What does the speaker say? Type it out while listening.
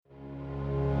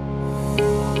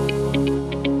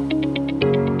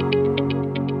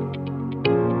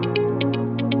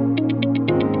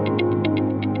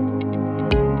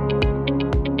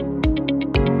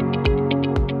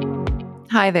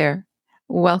Hi there.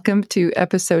 Welcome to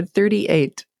episode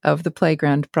 38 of the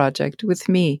Playground Project with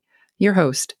me, your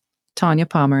host, Tanya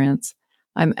Pomerantz.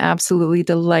 I'm absolutely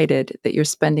delighted that you're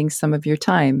spending some of your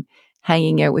time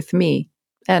hanging out with me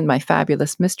and my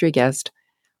fabulous mystery guest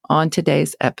on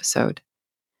today's episode.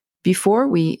 Before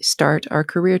we start our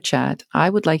career chat,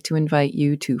 I would like to invite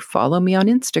you to follow me on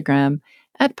Instagram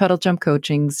at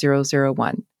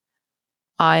PuddleJumpCoaching001.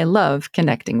 I love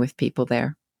connecting with people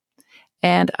there.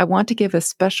 And I want to give a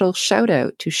special shout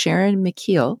out to Sharon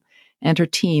McKeel and her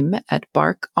team at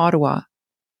Bark Ottawa.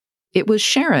 It was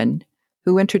Sharon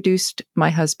who introduced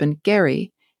my husband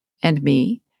Gary and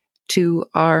me to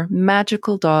our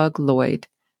magical dog Lloyd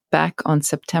back on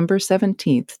September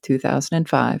 17th,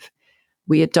 2005.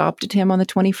 We adopted him on the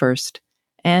 21st,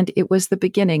 and it was the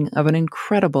beginning of an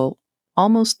incredible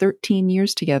almost 13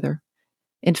 years together.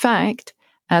 In fact,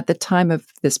 at the time of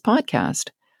this podcast,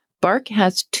 Bark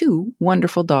has two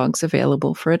wonderful dogs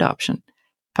available for adoption,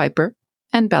 Piper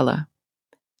and Bella.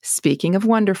 Speaking of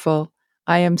wonderful,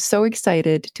 I am so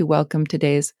excited to welcome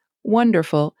today's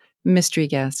wonderful mystery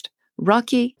guest,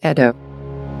 Rocky Edoh.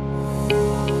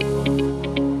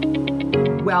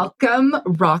 Welcome,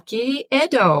 Rocky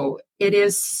Edoh. It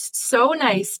is so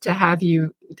nice to have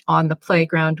you on the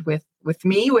playground with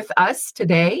me, with us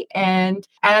today. And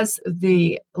as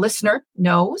the listener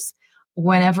knows,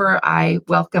 whenever I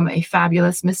welcome a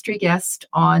fabulous mystery guest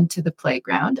onto the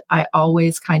playground, I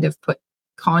always kind of put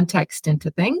context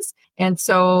into things. And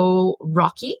so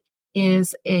Rocky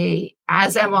is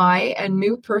as am I, a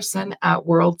new person at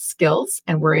World Skills,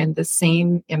 and we're in the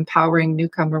same Empowering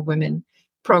Newcomer Women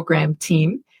program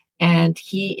team. And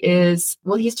he's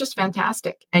just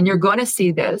fantastic. And you're going to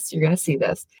see this.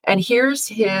 And here's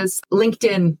his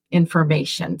LinkedIn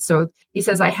information. So he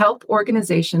says, I help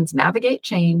organizations navigate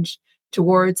change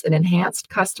towards an enhanced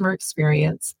customer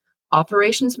experience,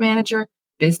 operations manager,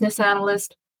 business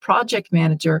analyst, project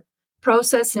manager,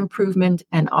 process improvement,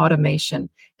 and automation.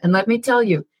 And let me tell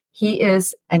you, he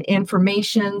is an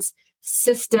informations,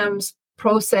 systems,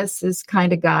 processes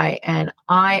kind of guy. And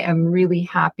I am really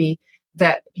happy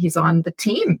that he's on the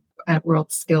team at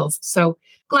World Skills. So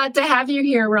glad to have you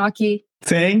here, Rocky.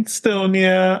 Thanks,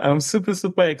 Tonya. I'm super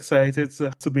excited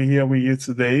to be here with you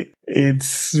today.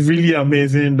 It's really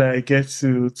amazing that I get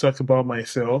to talk about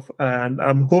myself, and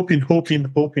I'm hoping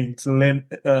to learn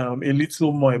a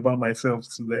little more about myself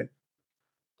today.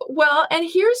 Well, and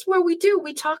here's what we do.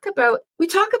 We talk about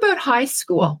high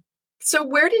school. So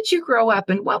where did you grow up,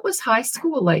 and what was high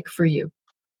school like for you?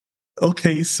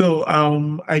 Okay, so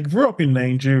I grew up in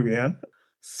Nigeria,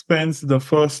 spent the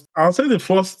first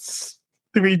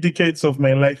 3 decades of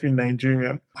my life in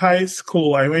Nigeria. High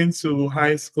school, I went to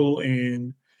high school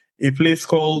in a place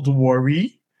called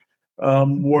Warri.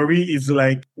 Warri is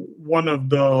like one of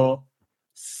the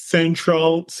center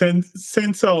of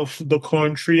the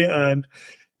country, and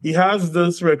it has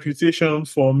this reputation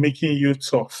for making you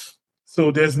tough.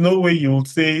 So there's no way you'll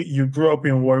say you grew up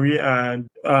in Warri and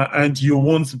you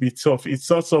won't be tough. It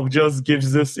sort of just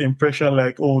gives this impression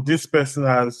like, oh, this person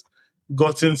has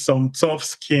gotten some tough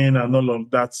skin and all of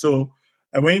that. So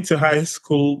I went to high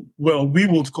school. Well, we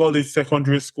would call it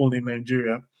secondary school in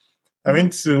Nigeria. I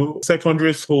went to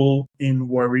secondary school in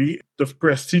Warri, the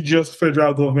prestigious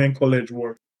Federal Government College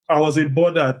Warri. I was a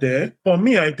boarder there. For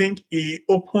me, I think it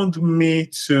opened me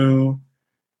to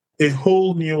a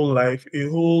whole new life, a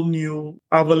whole new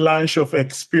avalanche of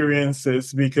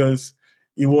experiences, because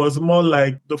it was more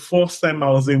like the first time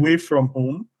I was away from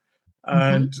home.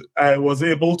 And I was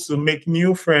able to make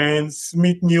new friends,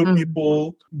 meet new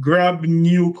people, grab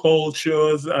new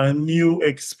cultures and new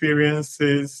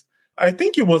experiences. I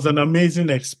think it was an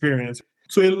amazing experience.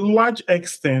 To a large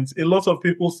extent, a lot of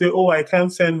people say, oh, I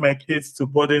can't send my kids to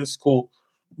boarding school.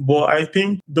 But I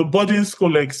think the boarding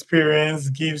school experience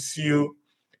gives you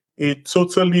a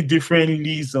totally different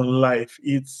lease on life.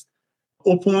 It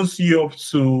opens you up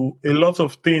to a lot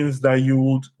of things that you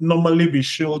would normally be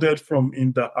shielded from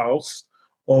in the house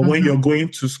or when you're going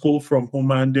to school from home.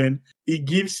 And then it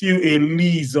gives you a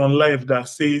lease on life that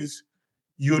says,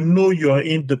 you know, you're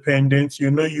independent, you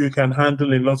know, you can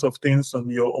handle a lot of things on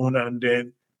your own, and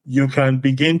then you can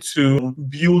begin to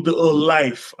build a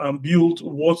life and build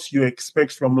what you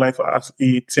expect from life at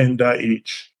a tender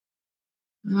age.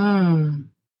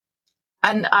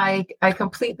 And I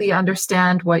completely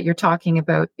understand what you're talking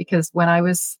about, because when I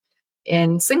was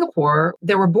in Singapore,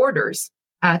 there were boarders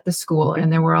at the school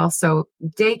and there were also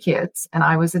day kids, and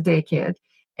I was a day kid.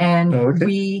 And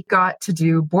we got to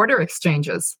do border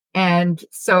exchanges. And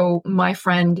so my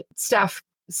friend Steph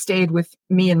stayed with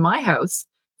me in my house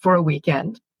for a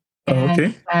weekend.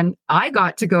 And I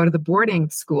got to go to the boarding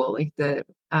school, like the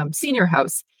senior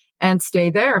house and stay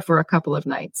there for a couple of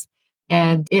nights.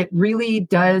 And it really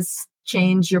does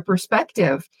change your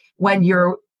perspective when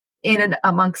you're in and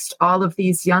amongst all of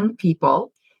these young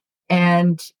people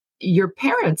and your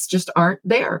parents just aren't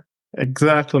there.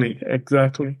 Exactly,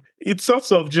 exactly. It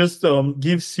sort of just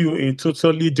gives you a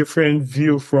totally different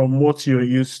view from what you're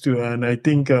used to. And I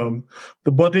think the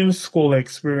boarding school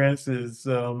experience is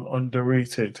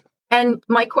underrated. And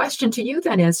my question to you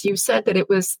then is, you said that it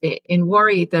was in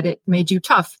Warri that it made you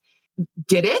tough.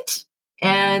 Did it?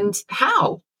 And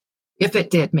how, if it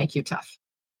did make you tough?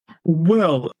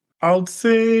 Well, I'll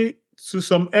say to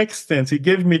some extent, it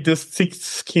gave me this thick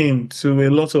skin to a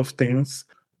lot of things.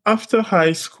 After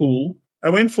high school, I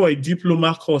went for a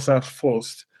diploma course at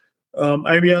first.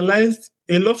 I realized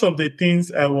a lot of the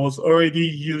things I was already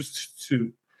used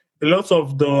to, a lot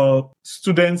of the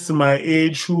students my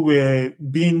age who were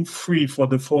being free for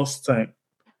the first time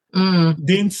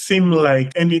didn't seem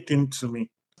like anything to me.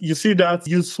 You see that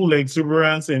youthful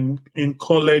exuberance in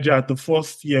college at the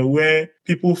first year where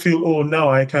people feel, oh, now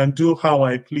I can do how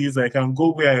I please. I can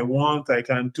go where I want. I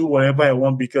can do whatever I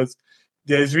want because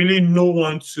there's really no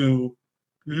one to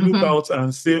look out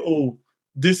and say, oh,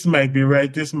 this might be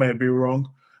right. This might be wrong.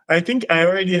 I think I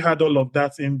already had all of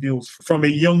that inbuilt from a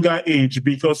younger age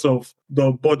because of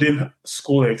the boarding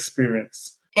school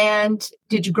experience. And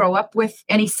did you grow up with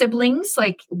any siblings?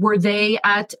 Like, were they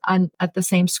at the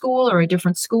same school or a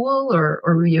different school, or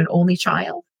were you an only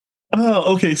child?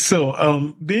 Oh, okay.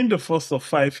 So, being the first of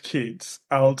 5 kids,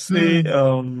 I would say,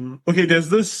 okay, there's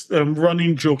this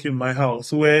running joke in my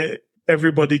house where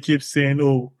everybody keeps saying,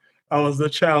 oh, I was the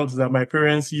child that my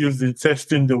parents used in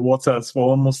testing the waters for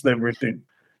almost everything.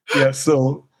 Yeah,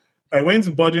 so I went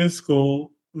to boarding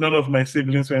school. None of my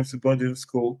siblings went to boarding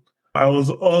school. I was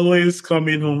always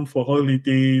coming home for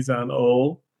holidays and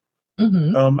all.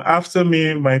 After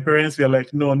me, my parents were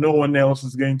like, no, no one else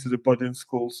is going to the boarding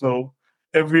school. So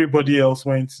everybody else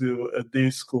went to a day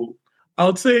school. I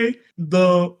would say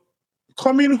the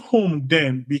coming home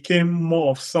then became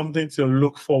more of something to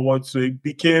look forward to. It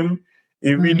became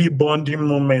a really bonding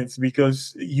moment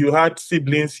because you had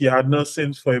siblings you had not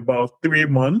seen for about 3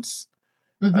 months.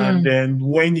 And then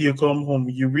when you come home,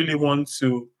 you really want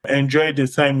to enjoy the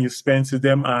time you spent with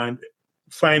them and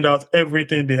find out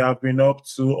everything they have been up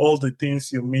to, all the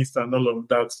things you missed and all of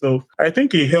that. So I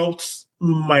think it helps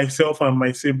myself and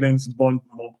my siblings bond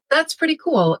more. That's pretty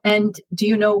cool. And do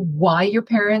you know why your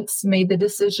parents made the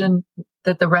decision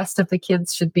that the rest of the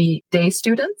kids should be day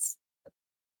students?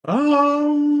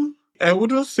 I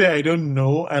wouldn't say I don't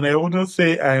know, and I wouldn't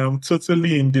say I am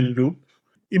totally in the loop.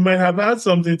 It might have had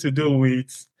something to do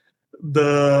with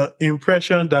the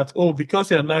impression that, oh,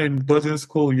 because you're now in boarding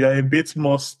school, you're a bit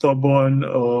more stubborn,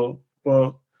 or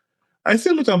but I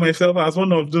still look at myself as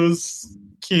one of those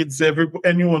kids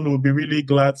anyone would be really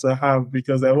glad to have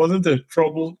because I wasn't a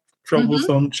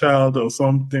troublesome child or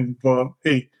something. But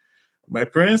hey, my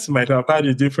parents might have had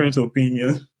a different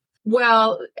opinion.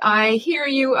 Well, I hear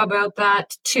you about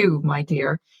that too, my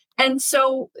dear. And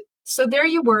so there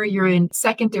you were, you're in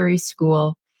secondary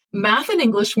school. Math and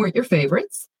English weren't your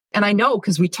favorites. And I know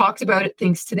because we talked about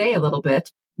things today a little bit,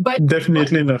 but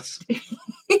Definitely not.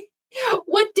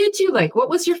 What did you like? What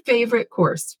was your favorite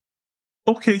course?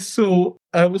 Okay, so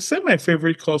I would say my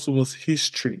favorite course was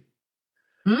history.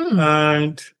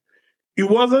 And it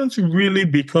wasn't really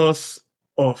because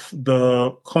of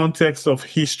the context of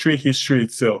history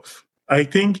itself. I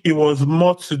think it was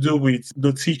more to do with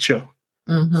the teacher.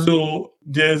 So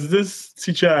there's this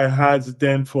teacher I had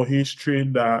then for history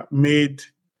that made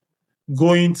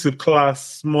going to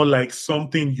class more like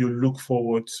something you look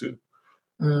forward to.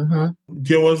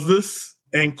 There was this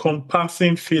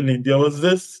encompassing feeling. There was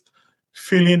this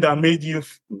feeling that made you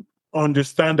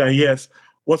understand that, yes,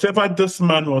 whatever this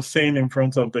man was saying in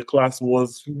front of the class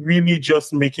was really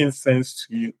just making sense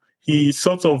to you. He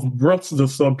sort of brought the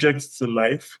subject to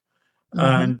life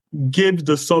and gave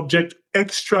the subject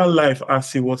extra life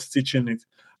as he was teaching it.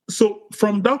 So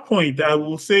from that point, I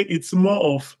will say it's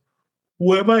more of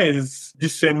whoever is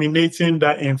disseminating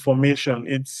that information.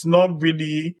 It's not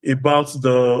really about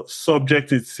the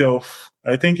subject itself.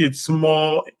 I think it's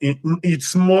more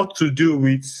to do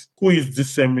with who is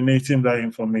disseminating that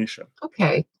information.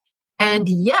 Okay. And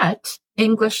yet,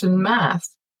 English and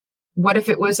math, what if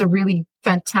it was a really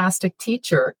fantastic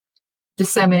teacher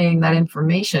disseminating that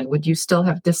information? Would you still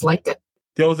have disliked it?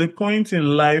 There was a point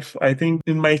in life, I think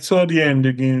in my third year in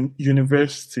the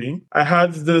university, I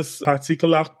had this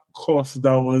particular course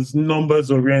that was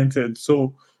numbers oriented.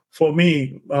 So for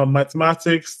me,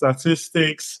 mathematics,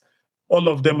 statistics, all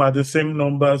of them are the same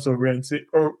numbers oriented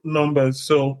or numbers.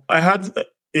 So I had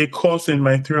a course in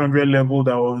my 300 level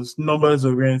that was numbers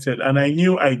oriented, and I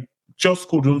knew I just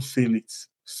couldn't fail it.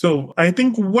 So I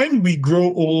think when we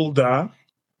grow older,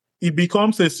 it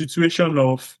becomes a situation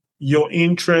of your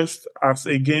interest as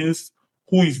against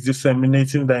who is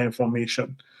disseminating that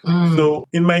information. So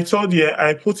in my third year,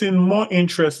 I put in more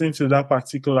interest into that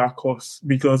particular course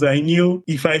because I knew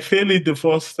if I fail it the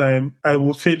first time, I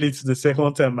will fail it the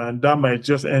second time, and that might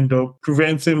just end up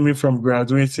preventing me from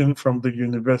graduating from the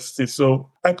university. So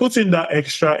I put in that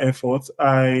extra effort.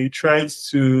 I tried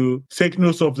to take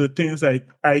notes of the things I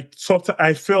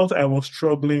felt I was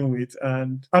struggling with,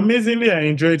 and amazingly, I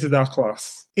enjoyed that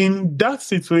class. In that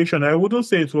situation, I wouldn't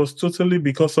say it was totally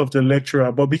because of the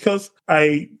lecturer, but because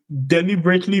I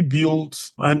deliberately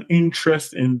built an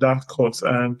interest in that course.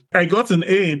 And I got an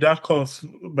A in that course,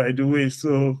 by the way.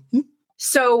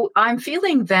 So I'm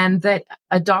feeling then that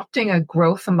adopting a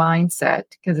growth mindset,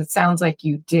 because it sounds like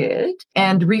you did,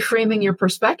 and reframing your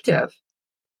perspective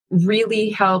really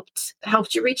helped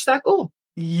you reach that goal.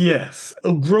 Yes,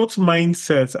 a growth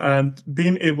mindset and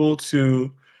being able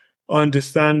to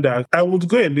understand that. I would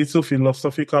go a little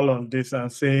philosophical on this and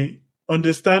say,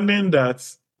 understanding that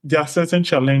there are certain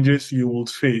challenges you will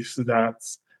face that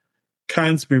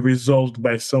can't be resolved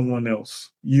by someone else.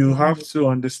 You have to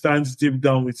understand deep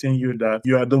down within you that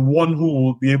you are the one who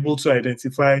will be able to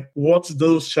identify what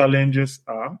those challenges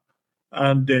are,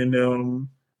 and then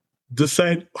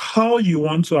decide how you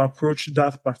want to approach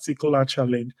that particular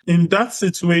challenge. In that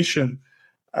situation,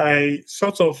 I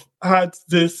sort of had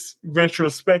this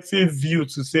retrospective view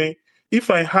to say, if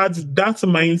I had that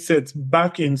mindset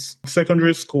back in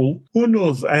secondary school, who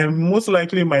knows? I most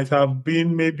likely might have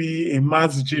been maybe a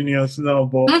maths genius now,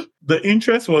 but the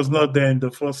interest was not there in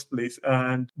the first place,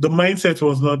 and the mindset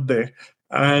was not there.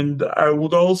 And I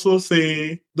would also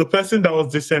say the person that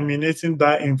was disseminating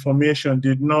that information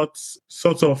did not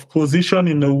sort of position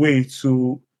in a way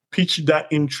to pitch that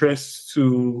interest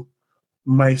to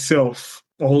myself.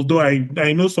 Although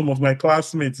I know some of my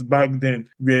classmates back then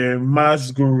were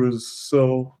maths gurus.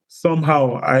 So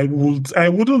somehow I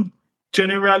wouldn't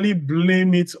generally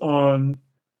blame it on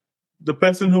the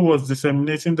person who was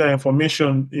disseminating that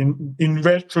information in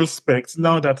retrospect,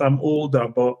 now that I'm older.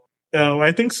 But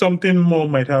I think something more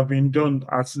might have been done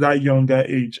at that younger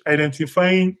age,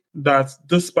 identifying that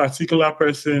this particular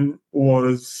person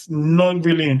was not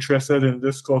really interested in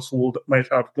this course might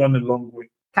have gone a long way.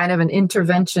 Kind of an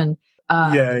intervention.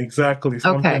 Yeah, exactly.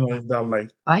 Something Okay. like that.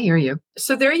 Like, I hear you.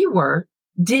 So there you were.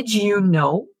 Did you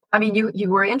know? I mean, you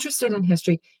were interested in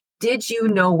history. Did you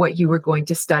know what you were going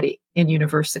to study in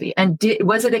university? And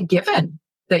was it a given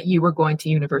that you were going to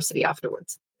university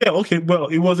afterwards? yeah, okay. Well,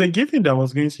 it was a given that I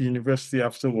was going to university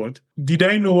afterward. Did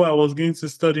I know I was going to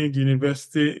study in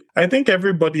university? I think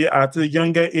everybody at a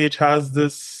younger age has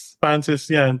this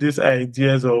fantasy and these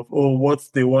ideas of, what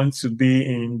they want to be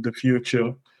in the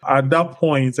future. At that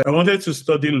point, I wanted to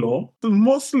study law,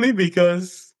 mostly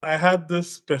because I had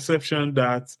this perception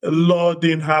that law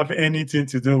didn't have anything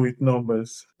to do with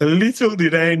numbers. Little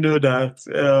did I know that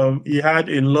it had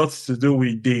a lot to do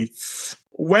with dates.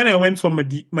 When I went for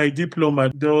my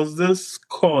diploma, there was this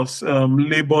course,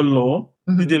 labor law.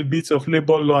 Did a bit of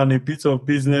labor law and a bit of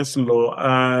business law.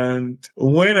 And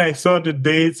when I saw the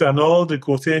dates and all the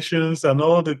quotations and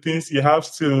all the things you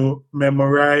have to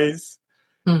memorize,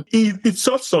 it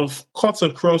sort of cuts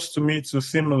across to me to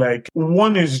seem like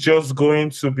one is just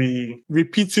going to be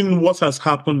repeating what has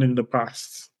happened in the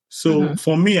past. So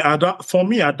for me at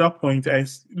that point, I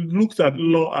looked at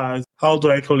law as, how do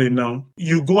I call it now?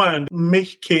 You go and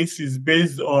make cases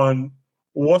based on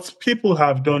what people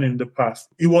have done in the past.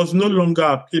 It was no longer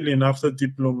appealing after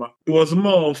diploma. It was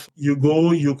more of you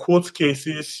go, you quote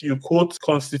cases, you quote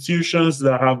constitutions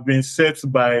that have been set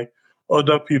by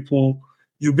other people.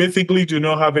 You basically do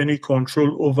not have any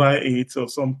control over it or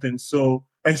something. So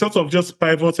I sort of just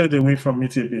pivoted away from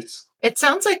it a bit. It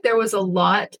sounds like there was a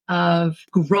lot of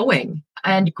growing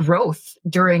and growth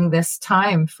during this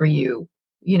time for you,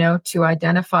 to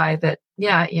identify that,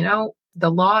 the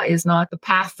law is not the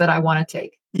path that I want to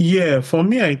take. Yeah, for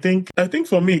me, I think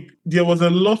for me, there was a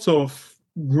lot of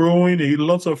growing, a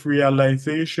lot of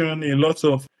realization, a lot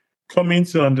of coming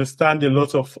to understand a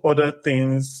lot of other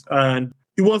things. And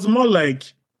it was more like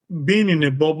being in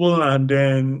a bubble and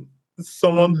then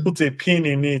someone put a pin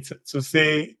in it to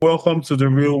say, welcome to the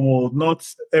real world. Not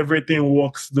everything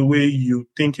works the way you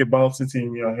think about it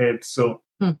in your head. So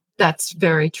that's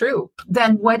very true.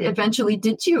 Then what eventually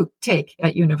did you take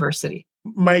at university?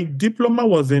 my diploma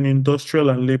was in industrial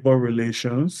and labor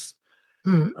relations.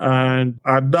 And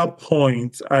at that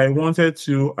point, I wanted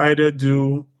to either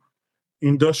do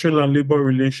industrial and labor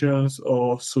relations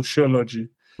or sociology.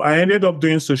 I ended up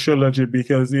doing sociology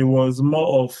because it was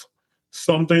more of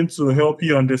something to help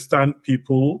you understand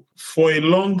people. For a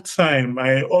long time,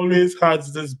 I always had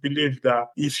this belief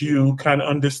that if you can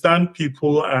understand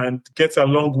people and get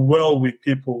along well with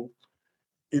people,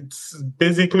 it's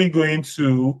basically going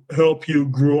to help you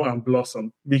grow and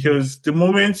blossom. Because the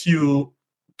moment you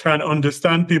can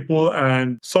understand people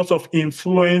and sort of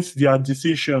influence their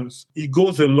decisions, it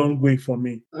goes a long way for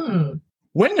me.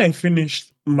 When I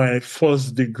finished my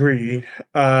first degree,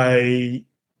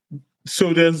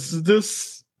 so there's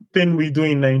this thing we do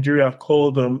in Nigeria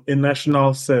called a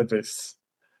national service.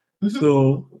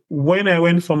 So when I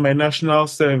went for my national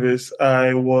service,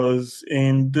 I was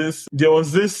there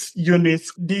was this unit.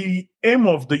 The aim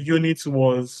of the unit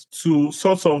was to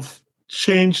sort of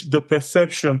change the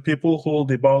perception people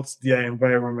hold about their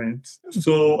environment.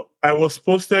 So I was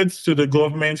posted to the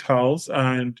government house,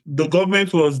 and the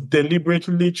government was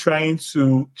deliberately trying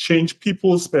to change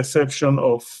people's perception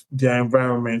of their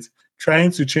environment,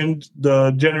 trying to change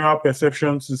the general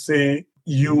perception to say,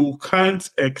 you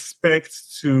can't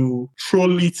expect to throw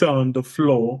litter on the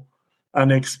floor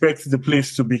and expect the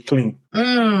place to be clean.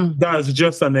 That's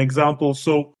just an example.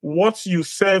 So what you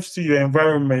serve to your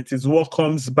environment is what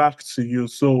comes back to you.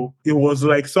 So it was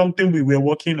like something we were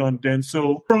working on then.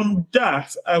 So from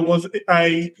that,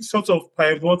 I sort of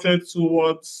pivoted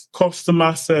towards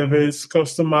customer service,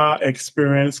 customer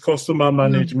experience, customer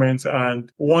management, and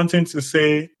wanting to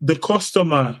say the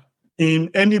customer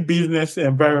in any business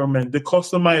environment, the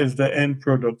customer is the end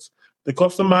product. The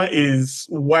customer is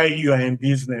why you are in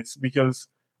business, because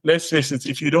let's face it,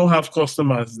 if you don't have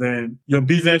customers, then your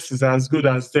business is as good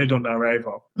as dead on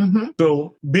arrival.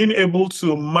 So being able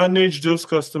to manage those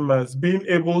customers, being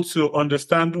able to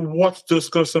understand what those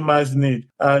customers need,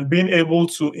 and being able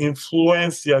to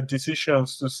influence their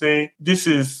decisions to say, this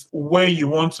is where you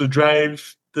want to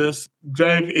drive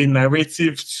a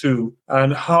narrative to,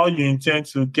 and how you intend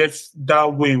to get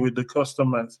that way with the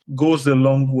customers goes a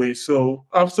long way. So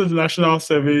after the national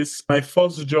service, my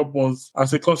first job was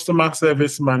as a customer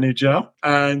service manager.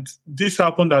 And this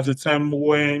happened at a time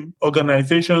when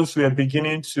organizations were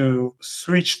beginning to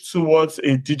switch towards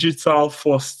a digital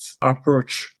first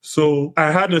approach. So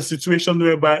I had a situation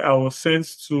whereby I was sent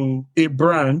to a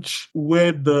branch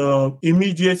where the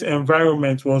immediate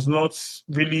environment was not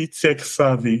really tech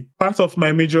savvy. Part of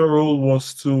my major role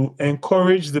was to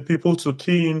encourage the people to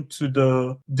key into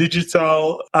the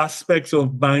digital aspects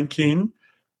of banking,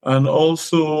 and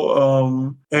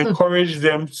also encourage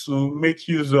them to make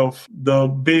use of the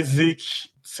basic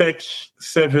tech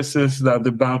services that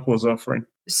the bank was offering.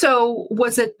 So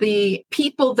was it the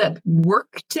people that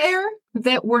worked there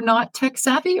that were not tech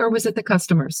savvy, or was it the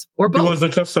customers, or both? It was the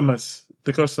customers.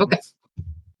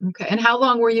 Okay. And how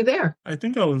long were you there? I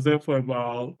think I was there for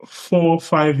about 4 or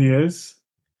 5 years.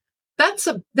 That's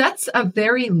a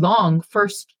very long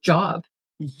first job.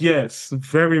 Yes,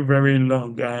 very, very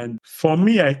long. And for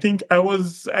me, I think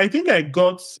I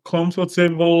got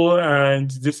comfortable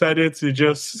and decided to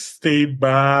just stay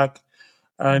back.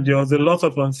 And there was a lot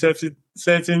of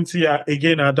uncertainty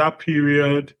again at that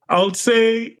period. I would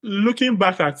say, looking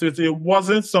back at it, it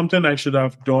wasn't something I should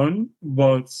have done,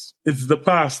 but it's the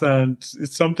past, and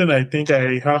it's something I think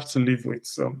I have to live with.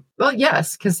 So, well,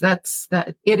 yes, because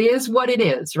it is what it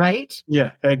is, right?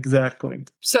 Yeah, exactly.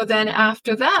 So then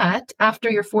after that, after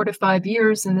your 4 to 5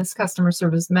 years in this customer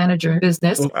service manager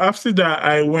business. So after that,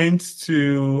 I went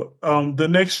to the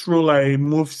next role I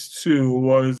moved to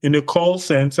was in a call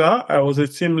center. I was a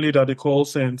team lead at the call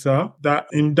center.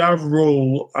 In that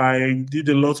role, I did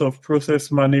a lot of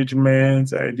process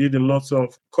management. I did a lot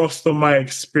of customer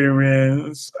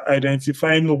experience,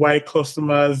 identifying why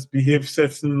customers behave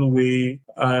certain way,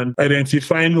 and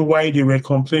identifying why they were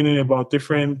complaining about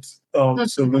different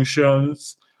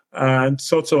solutions, and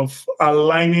sort of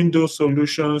aligning those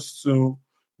solutions to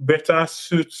better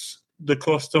suit the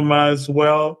customers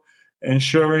well,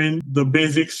 ensuring the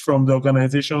basics from the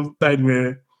organization side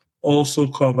were also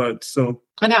covered. So,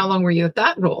 and how long were you at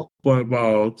that role? For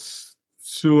about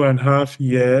 2.5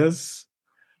 years.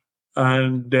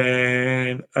 And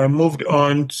then I moved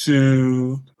on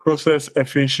to process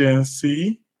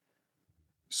efficiency.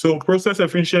 So process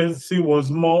efficiency was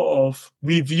more of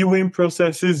reviewing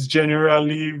processes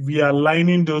generally,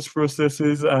 realigning those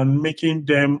processes and making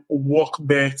them work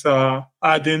better,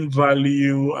 adding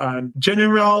value, and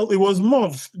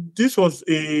this was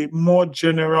a more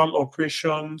general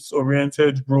operations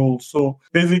oriented role. So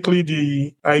basically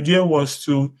the idea was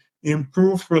to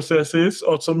improve processes,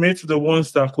 automate the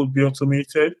ones that could be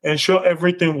automated, ensure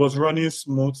everything was running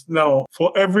smooth. Now,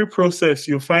 for every process,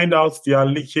 you find out there are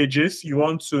leakages. You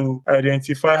want to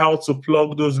identify how to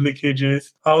plug those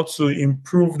leakages, how to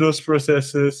improve those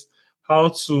processes, how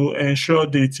to ensure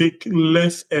they take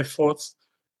less effort.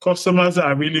 Customers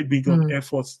are really big on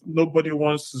efforts. Nobody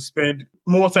wants to spend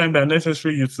more time than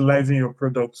necessary utilizing your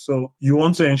product. So you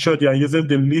want to ensure they are using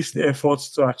the least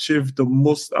efforts to achieve the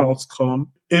most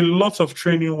outcome. A lot of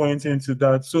training went into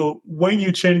that. So when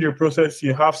you change your process,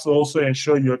 you have to also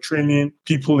ensure you're training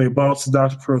people about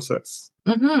that process.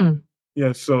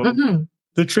 Yeah, so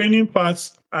the training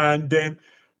parts and then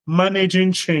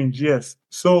managing change. Yes.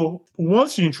 So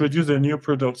once you introduce a new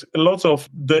product, a lot of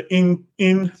the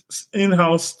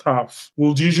in-house staff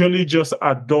will usually just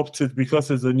adopt it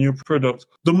because it's a new product.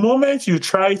 The moment you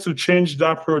try to change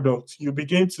that product, you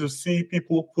begin to see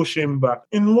people pushing back.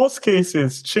 In most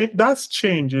cases, that's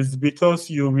change is because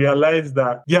you realize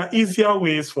that there are easier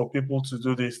ways for people to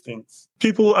do these things.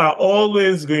 People are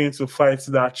always going to fight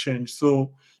that change.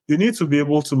 So you need to be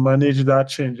able to manage that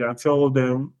change and tell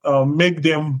them, make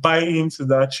them buy into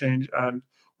that change and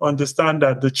understand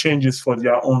that the change is for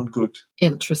their own good.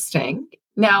 Interesting.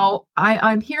 Now,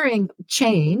 I'm hearing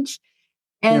change,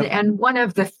 and one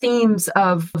of the themes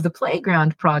of the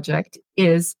Playground project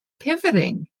is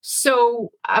pivoting.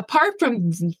 So, apart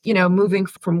from moving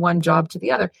from one job to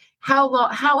the other,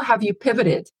 how have you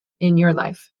pivoted in your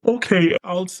life? Okay,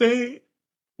 I'll say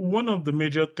one of the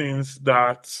major things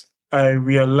that I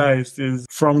realized is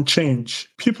from change,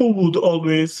 people would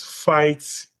always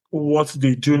fight what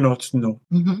they do not know.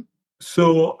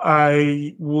 So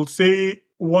I will say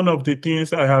one of the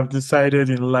things I have decided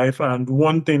in life, and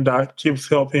one thing that keeps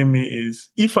helping me is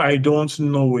if I don't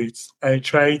know it, I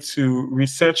try to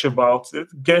research about it,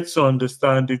 get to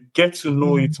understand it, get to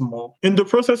know it more. In the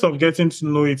process of getting to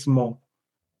know it more,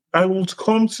 I would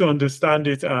come to understand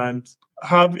it and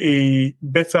have a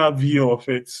better view of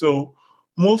it. So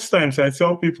most times I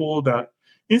tell people that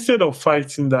instead of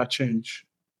fighting that change,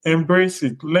 embrace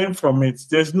it, learn from it.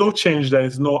 There's no change that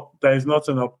is not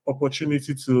an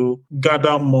opportunity to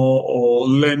gather more or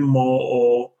learn more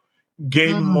or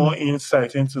gain more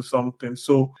insight into something.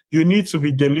 So you need to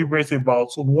be deliberate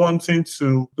about wanting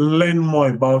to learn more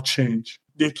about change.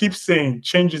 They keep saying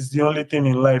change is the only thing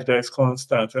in life that is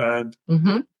constant. And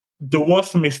the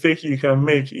worst mistake you can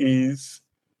make is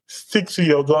stick to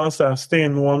your guns and stay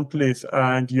in one place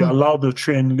and you allow the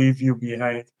train leave you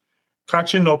behind.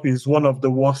 Catching up is one of the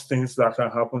worst things that can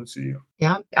happen to you.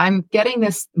 Yeah, I'm getting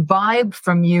this vibe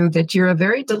from you that you're a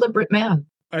very deliberate man.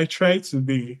 I try to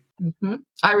be.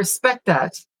 I respect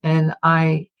that and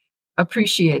I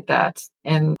appreciate that.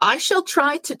 And I shall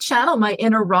try to channel my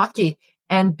inner Rocky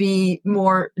and be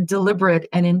more deliberate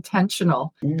and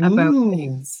intentional about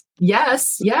things.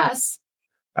 Yes.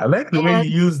 I like the way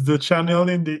you use the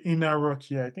channeling the inner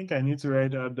Rocky. I think I need to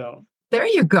write that down. There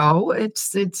you go.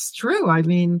 It's true. I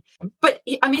mean,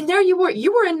 there you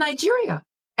were in Nigeria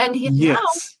and now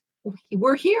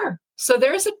we're here. So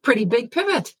there's a pretty big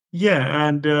pivot. Yeah.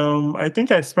 And I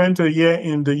think I spent a year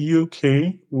in the UK.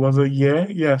 It was a year.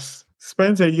 Yes.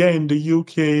 Spent a year in the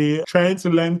UK trying to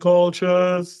learn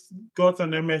cultures, got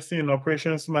an MSc in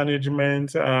operations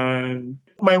management. And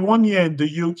my 1 year in the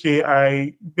UK,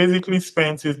 I basically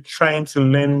spent it trying to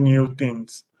learn new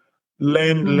things.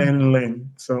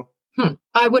 Learn. So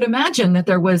I would imagine that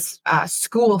there was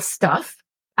school stuff,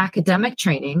 academic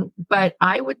training, but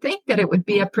I would think that it would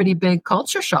be a pretty big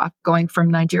culture shock going from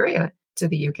Nigeria to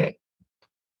the UK.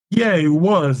 Yeah, it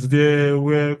was. There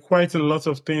were quite a lot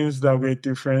of things that were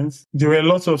different. There were a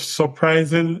lot of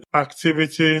surprising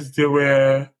activities. There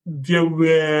were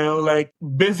like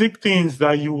basic things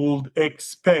that you would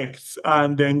expect.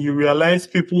 And then you realize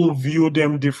people view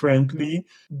them differently.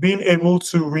 Being able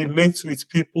to relate with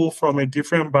people from a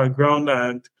different background.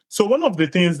 And so one of the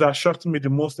things that shocked me the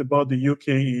most about the UK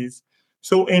is,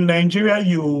 so in Nigeria,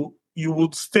 you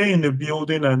would stay in a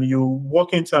building and you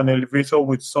walk into an elevator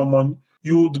with someone.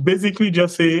 You would basically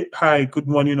just say, hi, good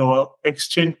morning, or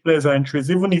exchange pleasantries,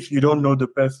 even if you don't know the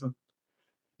person.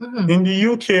 In the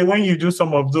UK, when you do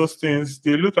some of those things,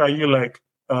 they look at you like,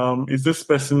 is this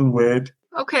person weird?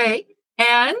 Okay.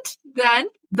 And then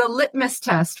the litmus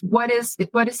test. What is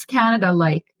Canada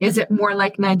like? Is it more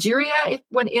like Nigeria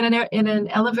when in an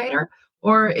elevator?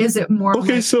 Or is it more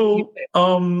okay, so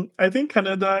I think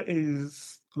Canada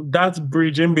is that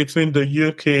bridge in between the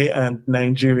UK and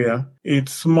Nigeria.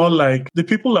 It's more like the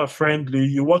people are friendly.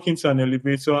 You walk into an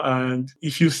elevator, and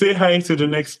if you say hi to the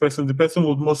next person, the person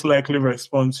would most likely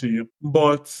respond to you.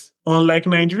 But unlike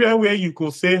Nigeria, where you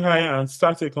could say hi and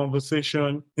start a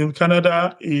conversation, in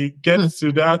Canada, it gets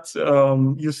to that.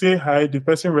 You say hi, the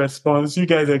person responds, you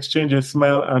guys exchange a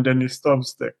smile, and then it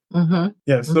stops there.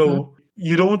 Yeah, so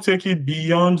you don't take it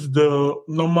beyond the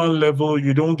normal level.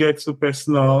 You don't get too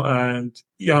personal, and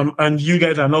you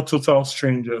guys are not total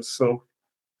strangers. So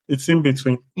it's in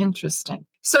between. Interesting.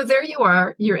 So there you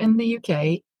are. You're in the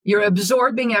UK. You're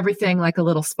absorbing everything like a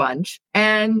little sponge.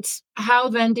 And how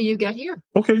then do you get here?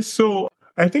 Okay, so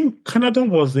I think Canada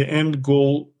was the end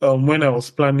goal when I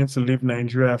was planning to leave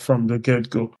Nigeria from the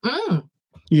get-go.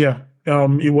 Yeah.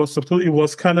 It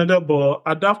was Canada, but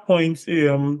at that point,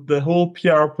 the whole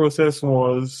PR process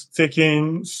was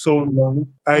taking so long.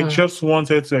 I just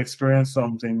wanted to experience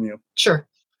something new. Sure.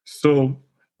 So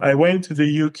I went to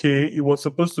the UK. It was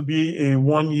supposed to be a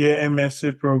 1-year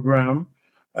MSc program.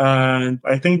 And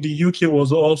I think the UK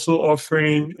was also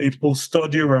offering a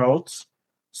post-study route.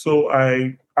 So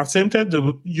I attempted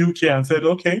the UK and said,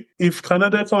 okay, if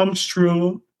Canada comes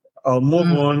through, I'll move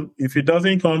on. If it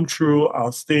doesn't come true,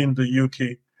 I'll stay in the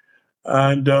UK.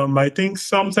 And I think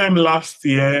sometime last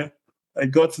year, I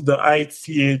got the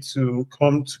ITA to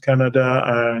come to Canada.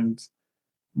 And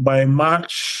by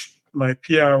March, my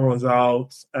PR was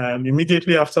out. And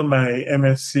immediately after my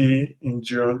MSc in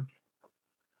June,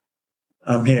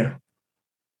 I'm here.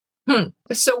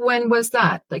 So when was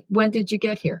that? Like, when did you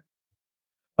get here?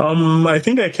 I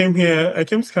think I came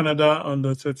to Canada on the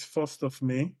 31st of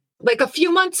May. Like a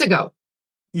few months ago?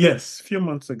 Yes, a few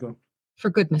months ago.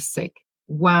 For goodness sake.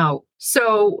 Wow.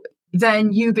 So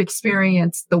then you've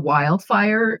experienced the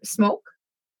wildfire smoke?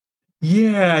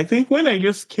 Yeah, I think when I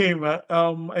just came,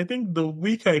 I think the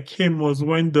week I came was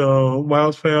when the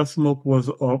wildfire smoke was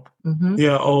up.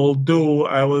 Yeah, although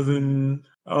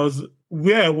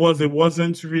where I was, it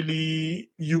wasn't really,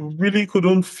 you really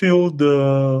couldn't feel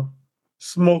the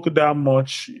smoke that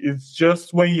much. It's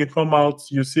just when you come out,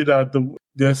 you see that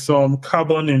there's some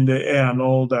carbon in the air and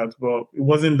all that, but it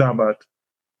wasn't that bad.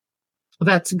 Well,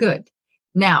 that's good.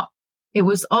 Now, it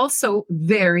was also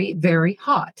very, very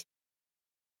hot.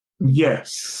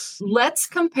 Yes. Let's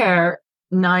compare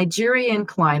Nigerian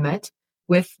climate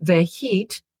with the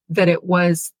heat that it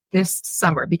was this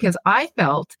summer, because I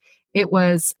felt it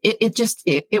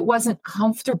wasn't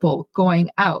comfortable going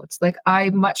out. Like, I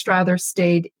much rather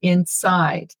stayed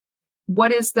inside.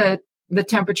 What is the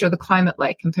temperature, the climate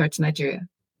like compared to Nigeria?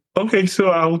 Okay, so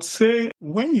I would say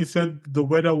when you said the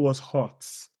weather was hot,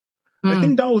 I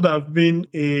think that would have been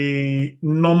a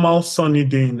normal sunny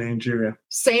day in Nigeria.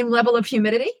 Same level of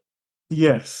humidity?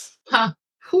 Yes. Huh.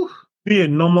 Whew. Be a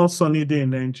normal sunny day in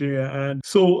Nigeria. And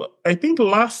so I think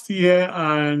last year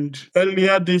and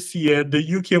earlier this year, the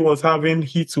UK was having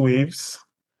heat waves.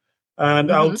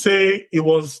 And I would say that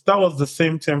was the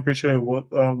same temperature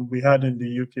we had in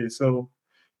the UK. So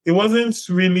it wasn't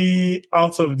really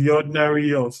out of the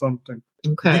ordinary or something.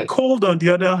 Okay. The cold, on the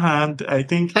other hand, I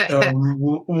think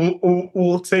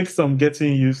we'll take some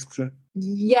getting used to.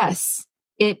 Yes,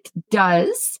 it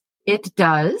does. It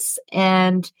does.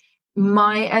 And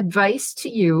my advice to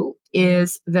you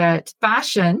is that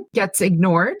fashion gets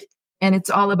ignored and it's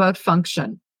all about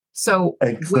function. So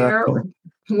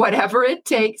whatever it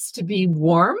takes to be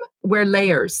warm, wear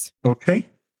layers. Okay.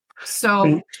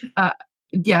 So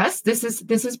yes, this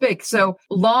is big. So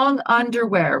long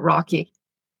underwear, Rocky,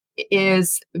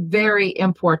 is very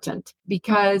important,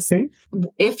 because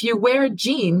if you wear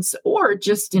jeans or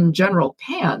just in general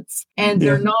pants and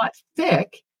they're not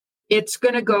thick, it's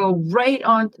going to go right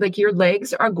on, like your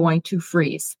legs are going to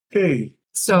freeze. Okay.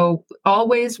 So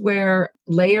always wear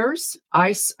layers.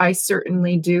 I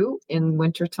certainly do in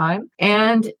wintertime.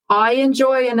 And I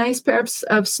enjoy a nice pair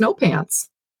of snow pants.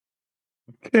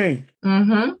 Okay.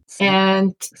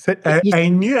 And I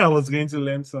knew I was going to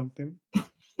learn something.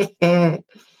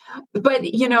 But,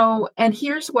 and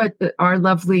here's what our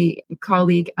lovely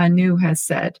colleague Anu has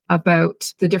said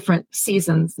about the different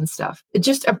seasons and stuff.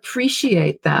 Just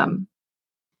appreciate them.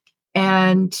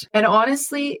 And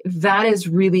honestly, that is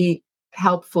really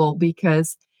helpful,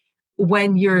 because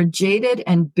when you're jaded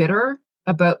and bitter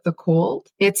about the cold,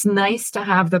 it's nice to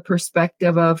have the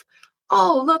perspective of,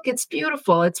 oh, look, it's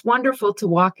beautiful. It's wonderful to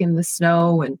walk in the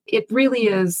snow. And it really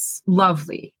is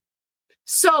lovely.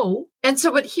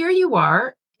 But here you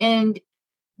are, and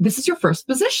this is your first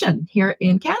position here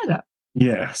in Canada.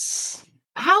 Yes.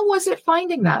 How was it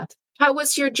finding that? How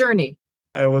was your journey?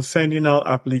 I was sending out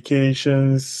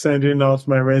applications, sending out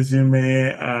my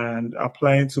resume, and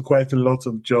applying to quite a lot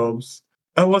of jobs.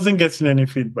 I wasn't getting any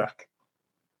feedback.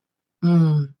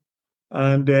 Mm.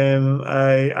 And then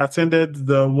I attended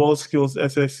the World Skills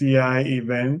SSCI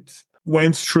event,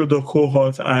 went through the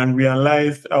cohort and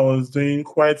realized I was doing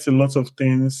quite a lot of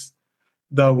things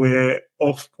that were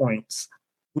off points.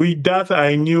 With that,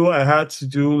 I knew I had to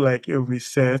do like a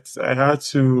reset. I had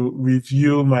to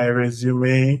review my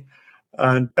resume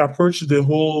and approach the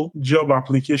whole job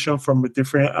application from a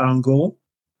different angle.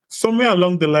 Somewhere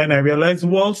along the line, I realized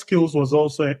World Skills was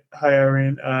also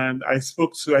hiring, and I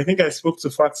think I spoke to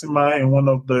Fatima in one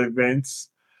of the events,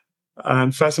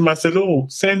 and Fatima said, "Oh,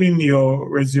 send in your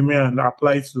resume and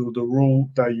apply to the role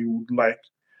that you would like."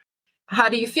 How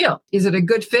do you feel? Is it a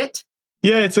good fit?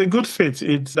 Yeah, it's a good fit.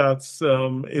 It's that's a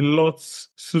lot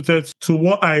suited to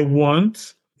what I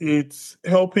want. It's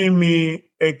helping me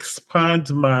expand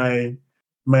my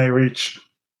reach.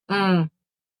 Mm.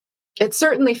 It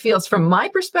certainly feels, from my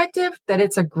perspective, that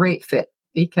it's a great fit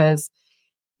because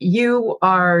you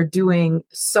are doing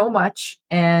so much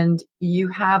and you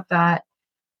have that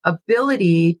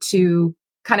ability to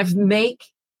kind of make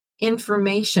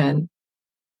information,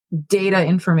 data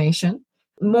information,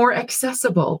 more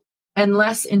accessible and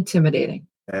less intimidating.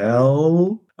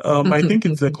 Well, I think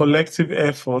it's a collective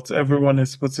effort. Everyone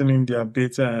is putting in their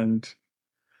bit, and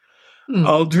Hmm.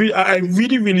 I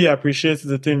really, really appreciate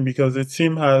the team because the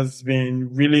team has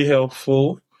been really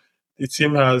helpful. The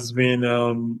team has been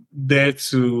there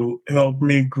to help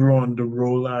me grow on the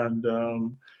role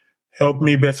and help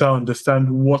me better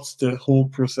understand what the whole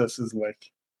process is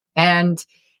like. And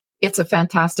it's a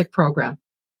fantastic program.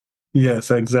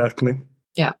 Yes, exactly.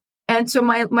 Yeah. And so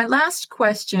my last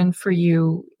question for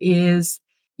you is,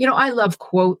 I love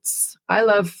quotes. I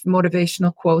love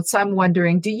motivational quotes. I'm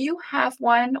wondering, do you have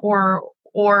one or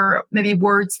maybe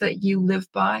words that you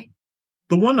live by?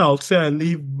 The one I'll say I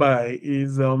live by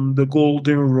is the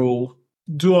golden rule.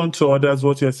 Do unto others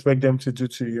what you expect them to do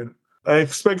to you. I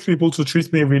expect people to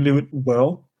treat me really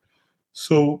well.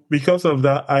 So because of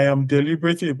that, I am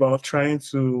deliberate about trying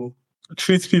to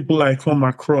treat people I come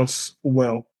across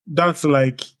well. That's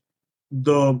like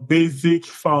the basic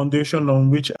foundation on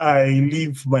which I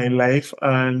live my life.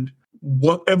 And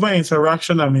whatever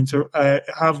interaction I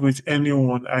have with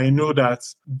anyone, I know that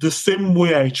the same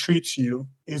way I treat you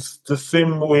is the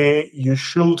same way you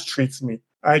should treat me.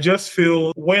 I just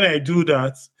feel when I do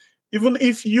that, even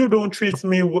if you don't treat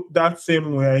me that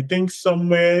same way, I think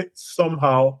somewhere,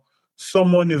 somehow,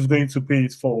 someone is going to pay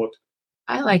it forward.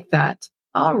 I like that.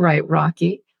 All right,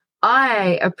 Rocky.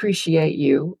 I appreciate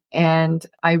you and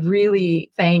I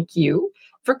really thank you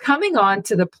for coming on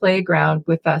to the playground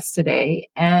with us today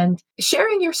and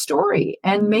sharing your story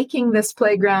and making this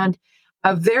playground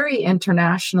a very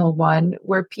international one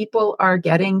where people are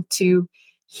getting to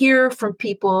hear from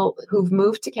people who've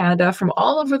moved to Canada from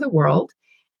all over the world.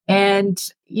 And,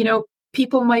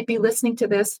 people might be listening to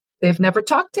this. They've never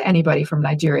talked to anybody from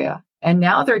Nigeria. And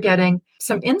now they're getting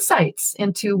some insights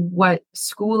into what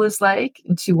school is like,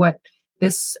 into what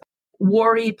this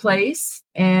Warri place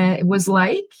was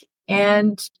like,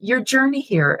 and your journey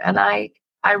here. And I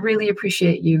really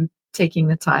appreciate you taking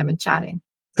the time and chatting.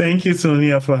 Thank you,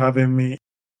 Sonia, for having me.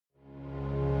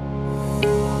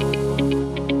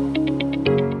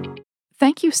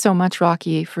 Thank you so much,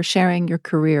 Rocky, for sharing your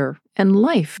career and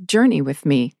life journey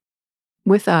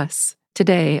with us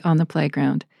today on the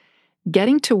playground.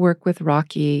 Getting to work with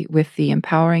Rocky with the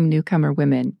Empowering Newcomer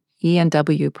Women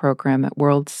ENW program at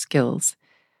World Skills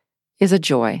is a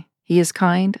joy. He is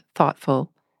kind,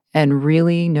 thoughtful, and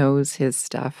really knows his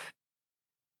stuff.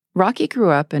 Rocky grew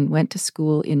up and went to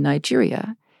school in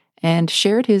Nigeria and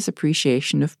shared his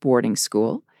appreciation of boarding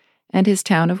school and his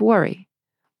town of Warri.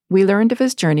 We learned of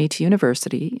his journey to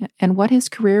university and what his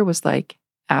career was like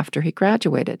after he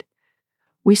graduated.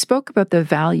 We spoke about the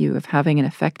value of having an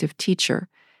effective teacher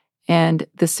and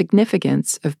the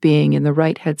significance of being in the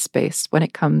right headspace when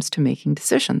it comes to making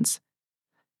decisions.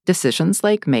 Decisions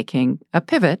like making a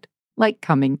pivot, like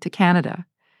coming to Canada.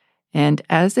 And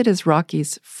as it is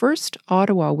Rocky's first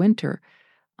Ottawa winter,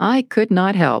 I could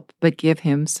not help but give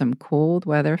him some cold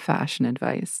weather fashion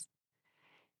advice.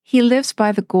 He lives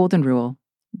by the golden rule: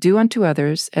 do unto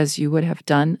others as you would have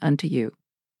done unto you.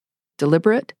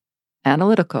 Deliberate,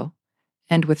 analytical,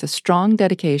 and with a strong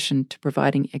dedication to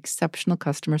providing exceptional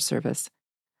customer service.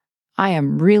 I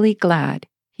am really glad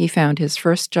he found his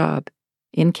first job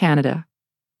in Canada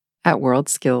at World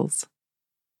Skills.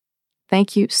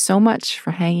 Thank you so much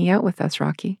for hanging out with us,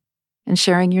 Rocky, and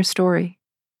sharing your story.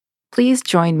 Please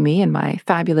join me and my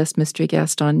fabulous mystery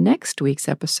guest on next week's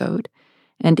episode.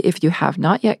 And if you have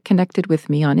not yet connected with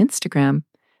me on Instagram,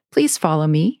 please follow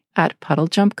me at Puddle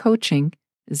Jump Coaching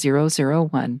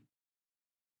 001.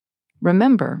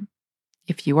 Remember,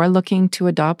 if you are looking to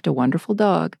adopt a wonderful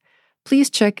dog, please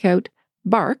check out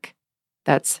BARC,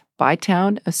 that's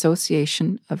Bytown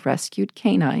Association of Rescued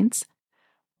Canines,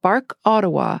 BARC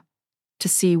Ottawa, to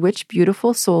see which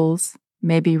beautiful souls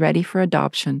may be ready for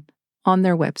adoption on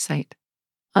their website.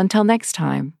 Until next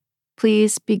time,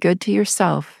 please be good to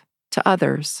yourself, to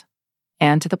others,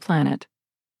 and to the planet.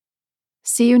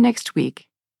 See you next week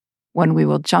when we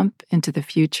will jump into the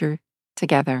future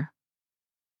together.